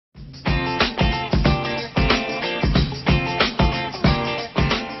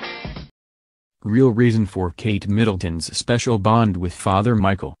real reason for Kate Middleton's special bond with Father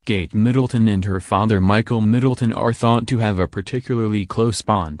Michael. Kate Middleton and her father Michael Middleton are thought to have a particularly close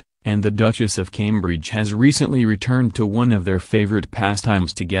bond, and the Duchess of Cambridge has recently returned to one of their favorite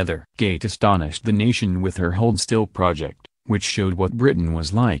pastimes together. Kate astonished the nation with her Hold Still project, which showed what Britain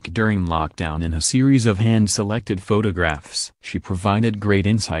was like during lockdown in a series of hand-selected photographs. She provided great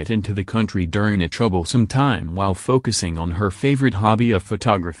insight into the country during a troublesome time while focusing on her favorite hobby of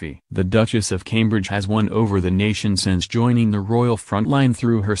photography. The Duchess of Cambridge has won over the nation since joining the royal frontline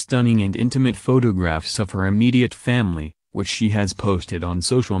through her stunning and intimate photographs of her immediate family, which she has posted on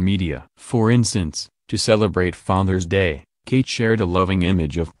social media. For instance, to celebrate Father's Day, Kate shared a loving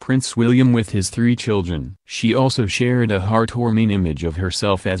image of Prince William with his 3 children. She also shared a heartwarming image of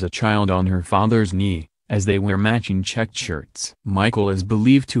herself as a child on her father's knee, as they wear matching checked shirts. Michael is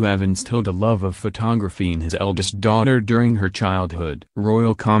believed to have instilled a love of photography in his eldest daughter during her childhood.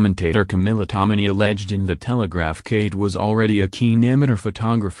 Royal commentator Camilla Tominey alleged in The Telegraph Kate was already a keen amateur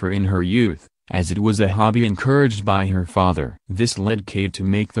photographer in her youth, as it was a hobby encouraged by her father. This led Kate to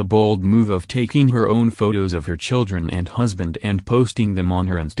make the bold move of taking her own photos of her children and husband and posting them on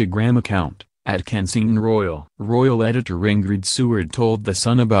her Instagram account, @KensingtonRoyal. Royal editor Ingrid Seward told The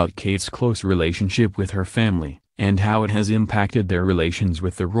Sun about Kate's close relationship with her family, and how it has impacted their relations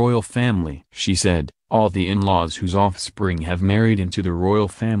with the royal family. She said, "All the in-laws whose offspring have married into the royal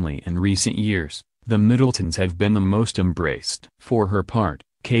family in recent years, the Middletons have been the most embraced." For her part,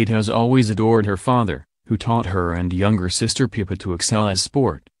 Kate has always adored her father, who taught her and younger sister Pippa to excel at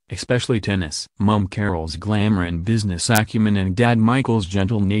sport, especially tennis. Mum Carol's glamour and business acumen and Dad Michael's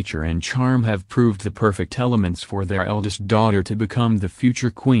gentle nature and charm have proved the perfect elements for their eldest daughter to become the future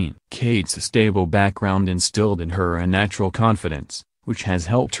queen. Kate's stable background instilled in her a natural confidence, which has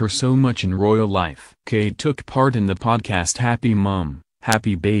helped her so much in royal life. Kate took part in the podcast Happy Mum,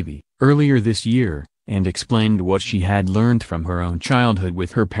 Happy Baby earlier this year, and explained what she had learned from her own childhood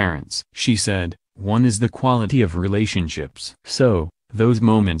with her parents. She said, "One is the quality of relationships. So, those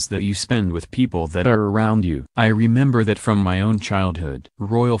moments that you spend with people that are around you. I remember that from my own childhood."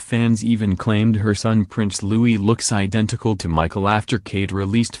 Royal fans even claimed her son Prince Louis looks identical to Michael after Kate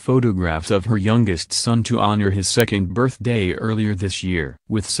released photographs of her youngest son to honor his 2nd birthday earlier this year.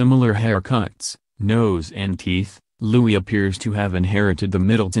 With similar haircuts, nose and teeth, Louis appears to have inherited the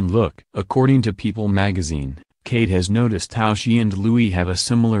Middleton look. According to People magazine, Kate has noticed how she and Louis have a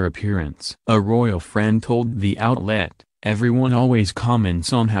similar appearance. A royal friend told the outlet, "Everyone always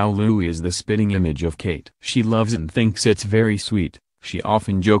comments on how Louis is the spitting image of Kate. She loves it and thinks it's very sweet. She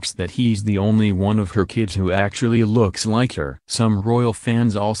often jokes that he's the only one of her kids who actually looks like her." Some royal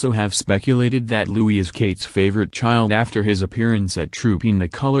fans also have speculated that Louis is Kate's favorite child after his appearance at Trooping the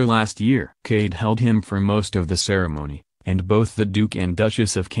Colour last year. Kate held him for most of the ceremony, and both the Duke and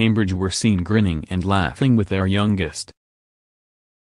Duchess of Cambridge were seen grinning and laughing with their youngest.